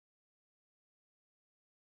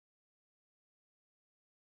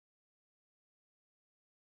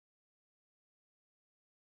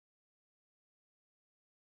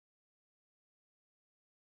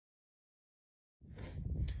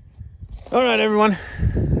All right, everyone.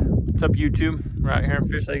 What's up, YouTube? We're out here in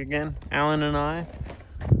Fish Lake again. Alan and I.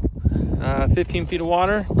 15 feet of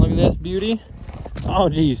water. Look at this beauty. Oh,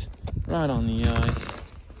 geez. Right on the ice.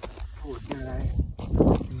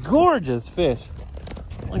 Gorgeous fish.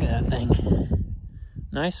 Look at that thing.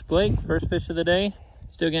 Nice Blake. First fish of the day.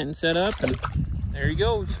 Still getting set up. And there he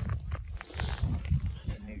goes.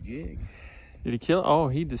 New jig. Did he kill it? Oh,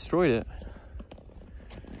 he destroyed it.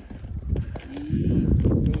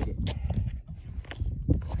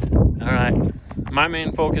 All right, my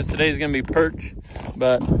main focus today is going to be perch,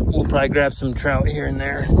 but we'll probably grab some trout here and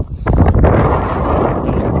there. So,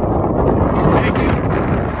 thank you.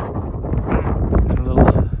 A little,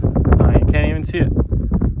 oh, you can't even see it.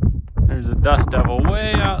 There's a dust devil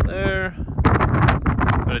way out there,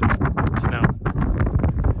 but it's snow.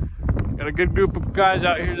 Got a good group of guys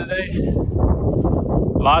out here today.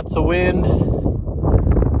 Lots of wind,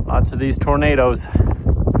 lots of these tornadoes.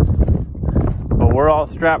 But we're all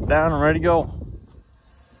strapped down and ready to go.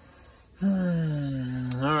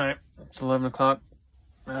 All right, it's 11 o'clock.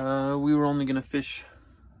 We were only gonna fish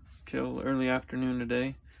till early afternoon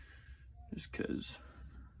today, just cause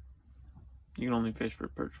you can only fish for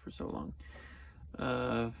perch for so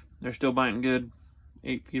long. They're still biting good.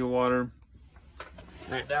 8 feet of water,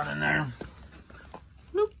 right down in there.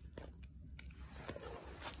 Nope.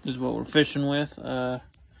 This is what we're fishing with.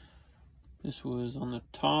 This was on the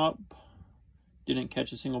top. Didn't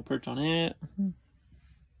catch a single perch on it.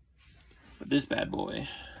 But this bad boy,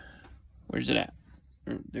 where's it at?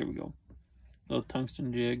 There we go. Little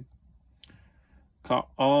tungsten jig. Caught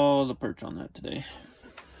all the perch on that today.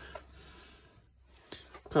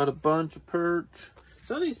 Caught a bunch of perch.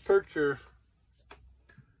 Some of these perch are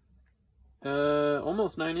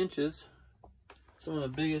almost 9 inches. Some of the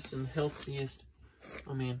biggest and healthiest.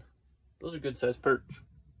 I mean, those are good sized perch.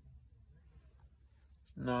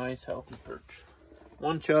 Nice healthy perch.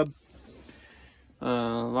 One chub, a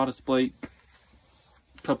lot of splake,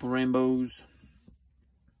 a couple rainbows,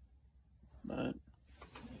 but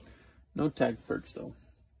no tagged perch though.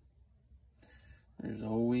 There's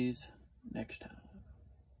always next time.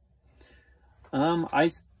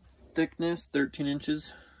 Ice thickness 13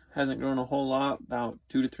 inches. Hasn't grown a whole lot. About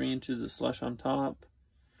 2 to 3 inches of slush on top.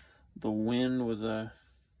 The wind was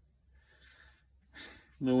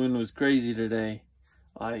crazy today.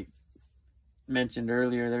 Like mentioned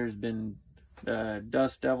earlier, there's been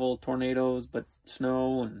dust devil tornadoes, but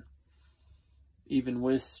snow, and even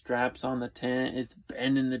with straps on the tent, it's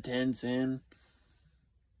bending the tents in.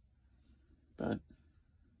 But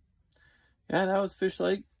yeah, that was Fish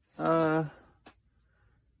Lake. Had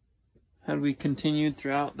we continued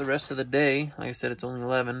throughout the rest of the day, like I said, it's only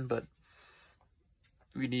 11, but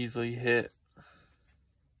we'd easily hit,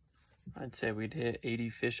 I'd say we'd hit 80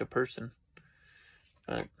 fish a person.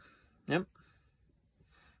 But yep.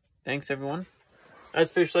 Thanks, everyone.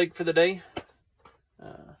 That's Fish Lake for the day.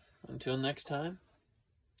 Until next time,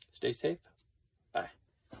 stay safe.